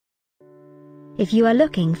If you are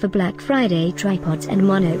looking for Black Friday tripods and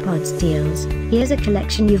monopods deals, here's a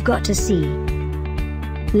collection you've got to see.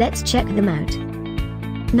 Let's check them out.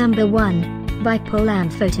 Number 1, by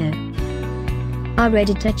Polam-foto. Our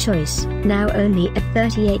editor choice, now only at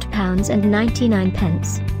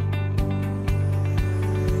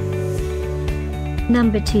 £38.99.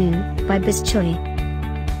 Number 2, by Beschoi.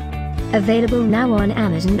 Available now on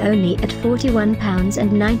Amazon only at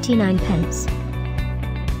 £41.99.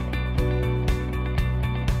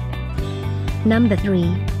 Number 3,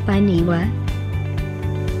 by Neewer.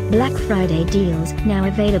 Black Friday deals now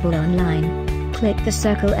available online. Click the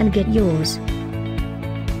circle and get yours.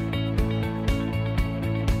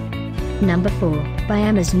 Number 4, by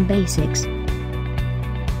Amazon Basics.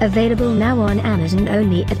 Available now on Amazon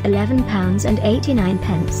only at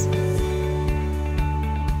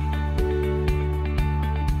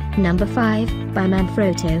 £11.89. Number 5, by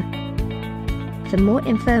Manfrotto. For more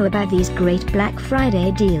info about these great Black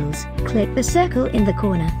Friday deals, click the circle in the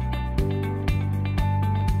corner.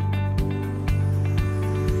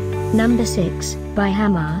 Number 6, by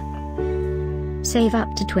Hama. Save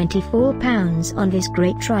up to £24 on this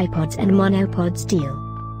great tripods and monopods deal.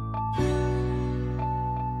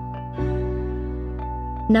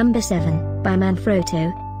 Number 7, by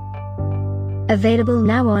Manfrotto. Available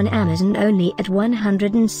now on Amazon only at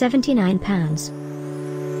 £179.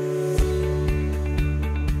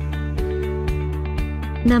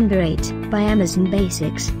 Number 8, by Amazon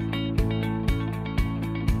Basics.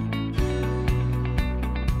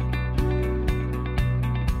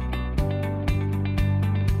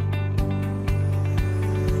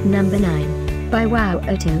 Number 9, by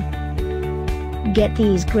Auto. Get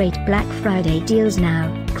these great Black Friday deals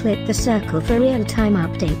now, click the circle for real-time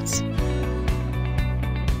updates.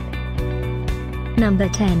 Number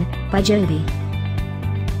 10, by Joby.